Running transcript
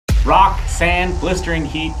Rock, sand, blistering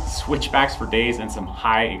heat, switchbacks for days, and some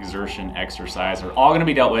high exertion exercise are all gonna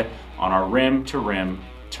be dealt with on our rim to rim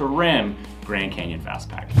to rim Grand Canyon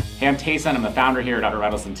Fastpack. Hey, I'm Tayson, I'm the founder here at Outer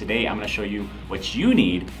Rentals, and today I'm gonna show you what you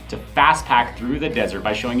need to fast pack through the desert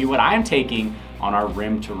by showing you what I'm taking on our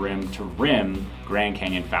rim to rim to rim Grand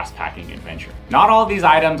Canyon Fastpacking adventure. Not all of these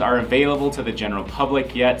items are available to the general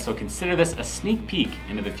public yet, so consider this a sneak peek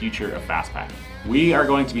into the future of Fastpacking. We are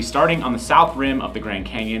going to be starting on the south rim of the Grand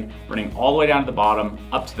Canyon, running all the way down to the bottom,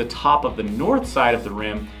 up to the top of the north side of the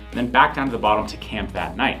rim, and then back down to the bottom to camp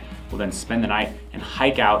that night. We'll then spend the night and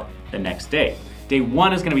hike out the next day. Day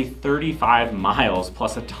one is gonna be 35 miles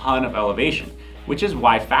plus a ton of elevation, which is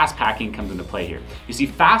why fast packing comes into play here. You see,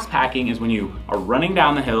 fast packing is when you are running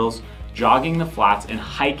down the hills, jogging the flats, and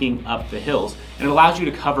hiking up the hills, and it allows you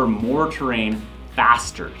to cover more terrain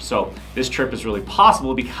faster. So this trip is really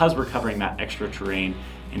possible because we're covering that extra terrain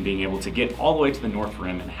and being able to get all the way to the north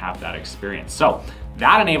rim and have that experience. So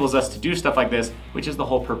that enables us to do stuff like this, which is the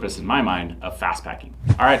whole purpose in my mind of fast packing.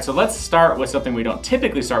 All right, so let's start with something we don't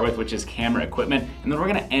typically start with, which is camera equipment. And then we're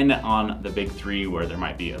gonna end on the big three where there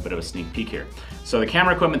might be a bit of a sneak peek here. So the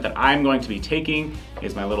camera equipment that I'm going to be taking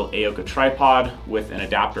is my little Aoka tripod with an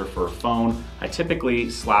adapter for a phone. I typically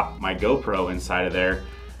slap my GoPro inside of there.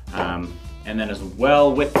 And then as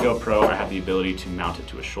well with the GoPro, I have the ability to mount it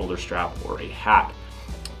to a shoulder strap or a hat.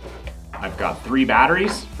 I've got 3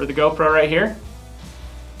 batteries for the GoPro right here.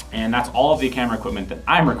 And that's all of the camera equipment that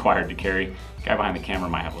I'm required to carry. The guy behind the camera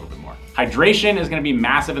might have a little bit more. Hydration is gonna be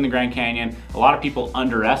massive in the Grand Canyon. A lot of people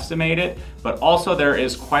underestimate it, but also there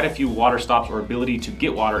is quite a few water stops, or ability to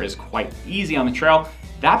get water is quite easy on the trail.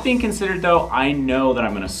 That being considered though, I know that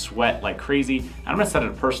I'm gonna sweat like crazy. I'm gonna set a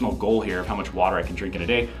personal goal here of how much water I can drink in a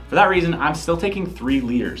day. For that reason, I'm still taking 3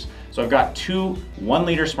 liters. So I've got 2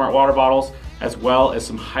 1-liter smart water bottles, as well as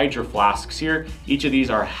some hydro flasks here. Each of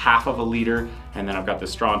these are half of a liter. And then I've got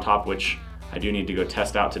this straw on top, which I do need to go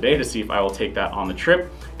test out today to see if I will take that on the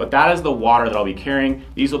trip. But that is the water that I'll be carrying.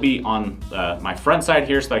 These will be on my front side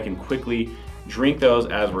here so that I can quickly drink those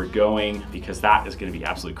as we're going, because that is gonna be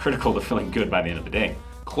absolutely critical to feeling good by the end of the day.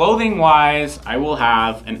 Clothing wise, I will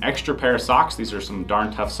have an extra pair of socks. These are some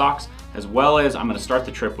darn tough socks, as well as I'm gonna start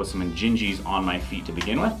the trip with some Injinjis on my feet to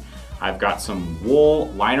begin with. I've got some wool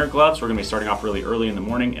liner gloves. We're gonna be starting off really early in the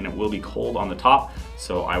morning and it will be cold on the top.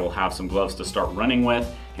 So I will have some gloves to start running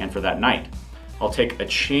with and for that night. I'll take a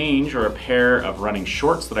change or a pair of running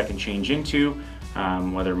shorts that I can change into,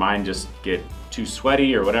 whether mine just get too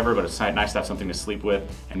sweaty or whatever, but it's nice to have something to sleep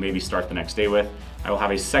with and maybe start the next day with. I will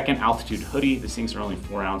have a second altitude hoodie. These things are only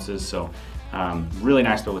 4 ounces, so really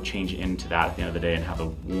nice to be able to change into that at the end of the day and have a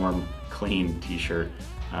warm, clean t-shirt,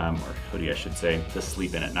 or hoodie I should say, to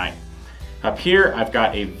sleep in at night. Up here, I've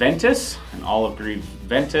got a Ventus, an olive green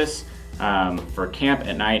Ventus for camp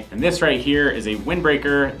at night. And this right here is a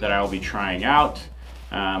windbreaker that I will be trying out.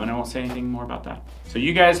 And I won't say anything more about that. So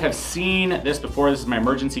you guys have seen this before. This is my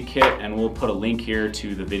emergency kit, and we'll put a link here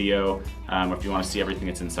to the video if you want to see everything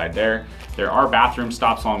that's inside there. There are bathroom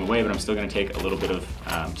stops along the way, but I'm still gonna take a little bit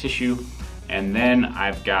of tissue. And then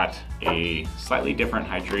I've got a slightly different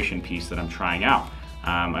hydration piece that I'm trying out.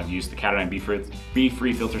 I've used the Cat O' Nine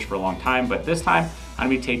Be-Free filters for a long time, but this time I'm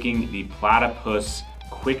gonna be taking the Platypus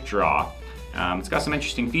Quick Draw. It's got some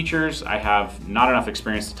interesting features. I have not enough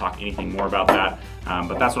experience to talk anything more about that,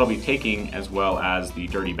 but that's what I'll be taking, as well as the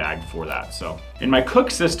dirty bag for that. So in my cook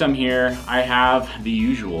system here, I have the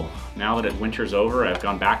usual. Now that winter's over, I've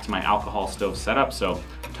gone back to my alcohol stove setup. So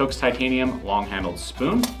Toaks titanium long-handled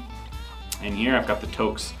spoon. And here I've got the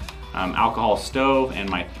Toaks alcohol stove and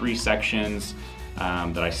my 3 sections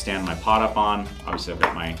that I stand my pot up on. Obviously I've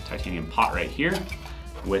got my titanium pot right here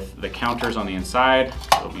with the counters on the inside.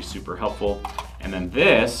 That'll be super helpful. And then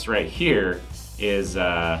this right here is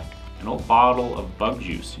an old bottle of bug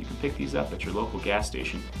juice. You can pick these up at your local gas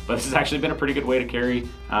station. But this has actually been a pretty good way to carry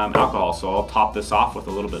alcohol. So I'll top this off with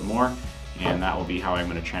a little bit more, and that will be how I'm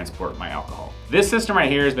gonna transport my alcohol. This system right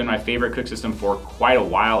here has been my favorite cook system for quite a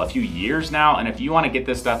while, a few years now. And if you wanna get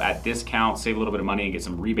this stuff at discount, save a little bit of money and get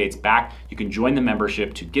some rebates back, you can join the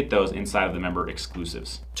membership to get those inside of the member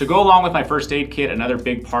exclusives. To go along with my first aid kit, another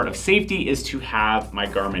big part of safety is to have my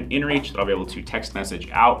Garmin inReach that I'll be able to text message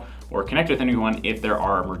out or connect with anyone if there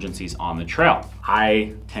are emergencies on the trail.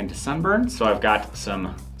 I tend to sunburn, so I've got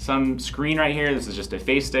some sunscreen right here. This is just a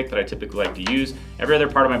face stick that I typically like to use. Every other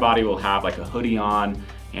part of my body will have like a hoodie on,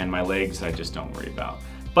 and my legs I just don't worry about.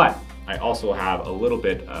 But I also have a little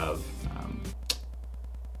bit of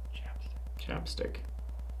chapstick.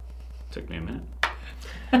 Took me a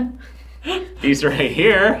minute. These right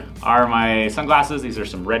here are my sunglasses. These are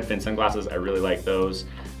some Redfin sunglasses. I really like those.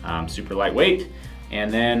 Super lightweight.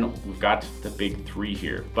 And then we've got the big 3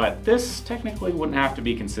 here, but this technically wouldn't have to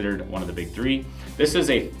be considered one of the big 3. This is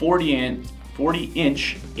a 40-inch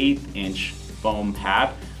 1/8" foam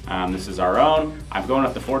pad. This is our own. I'm going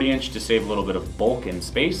with the 40-inch to save a little bit of bulk and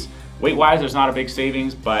space. Weight-wise, there's not a big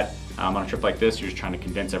savings, but on a trip like this, you're just trying to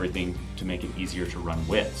condense everything to make it easier to run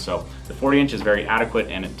with. So the 40-inch is very adequate,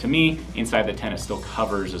 and to me, inside the tent, it still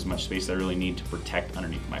covers as much space as I really need to protect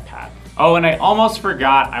underneath my pad. Oh, and I almost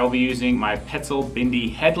forgot, I will be using my Petzl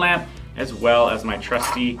Bindi headlamp, as well as my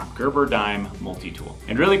trusty Gerber Dime multi-tool.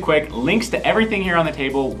 And really quick, links to everything here on the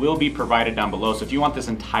table will be provided down below, so if you want this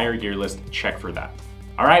entire gear list, check for that.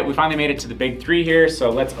 All right, we finally made it to the big 3 here, so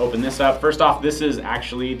let's open this up. First off, this is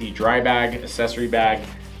actually the dry bag, accessory bag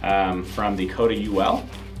from the Coda UL.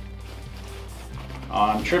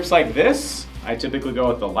 On trips like this, I typically go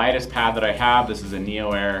with the lightest pad that I have. This is a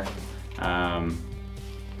Neo Air,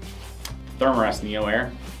 Thermarest Neo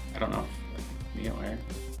Air. I don't know if Neo Air.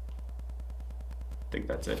 I think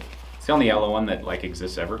that's it. It's the only yellow one that like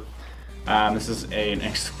exists ever. This is an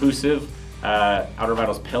exclusive Outer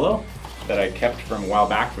Vitals pillow that I kept from a while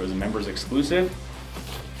back. It was a members exclusive.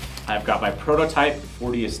 I've got my prototype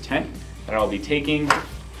 40th tent that I'll be taking,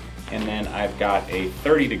 and then I've got a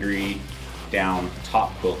 30-degree down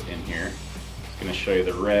top quilt in here. Just gonna show you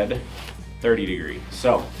the red 30-degree.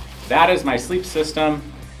 So that is my sleep system,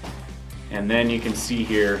 and then you can see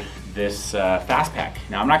here this Fastpack.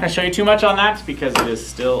 Now I'm not gonna show you too much on that because it is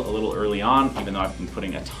still a little early on, even though I've been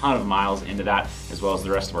putting a ton of miles into that, as well as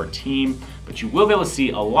the rest of our team. But you will be able to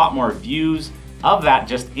see a lot more views of that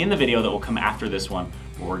just in the video that will come after this one,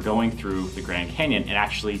 where we're going through the Grand Canyon and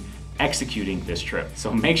actually executing this trip.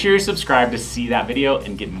 So make sure you're subscribed to see that video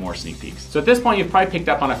and get more sneak peeks. So at this point, you've probably picked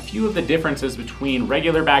up on a few of the differences between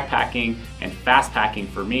regular backpacking and fast packing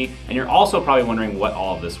for me, and you're also probably wondering what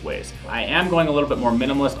all of this weighs. I am going a little bit more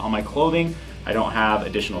minimalist on my clothing. I don't have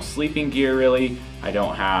additional sleeping gear really. I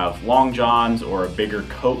don't have long johns or a bigger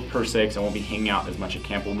coat per se, because I won't be hanging out as much at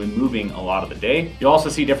camp. We'll be moving a lot of the day. You'll also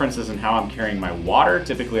see differences in how I'm carrying my water.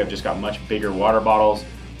 Typically, I've just got much bigger water bottles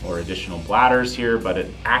or additional bladders here, but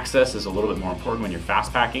access is a little bit more important when you're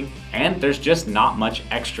fast packing. And there's just not much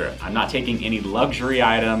extra. I'm not taking any luxury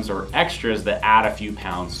items or extras that add a few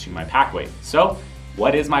pounds to my pack weight. So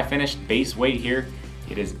what is my finished base weight here?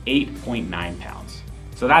 It is 8.9 pounds.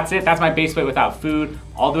 So that's it, that's my base weight without food.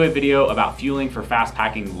 I'll do a video about fueling for fast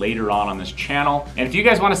packing later on this channel. And if you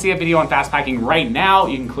guys wanna see a video on fast packing right now,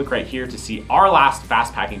 you can click right here to see our last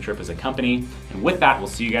fast packing trip as a company. And with that, we'll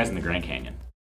see you guys in the Grand Canyon.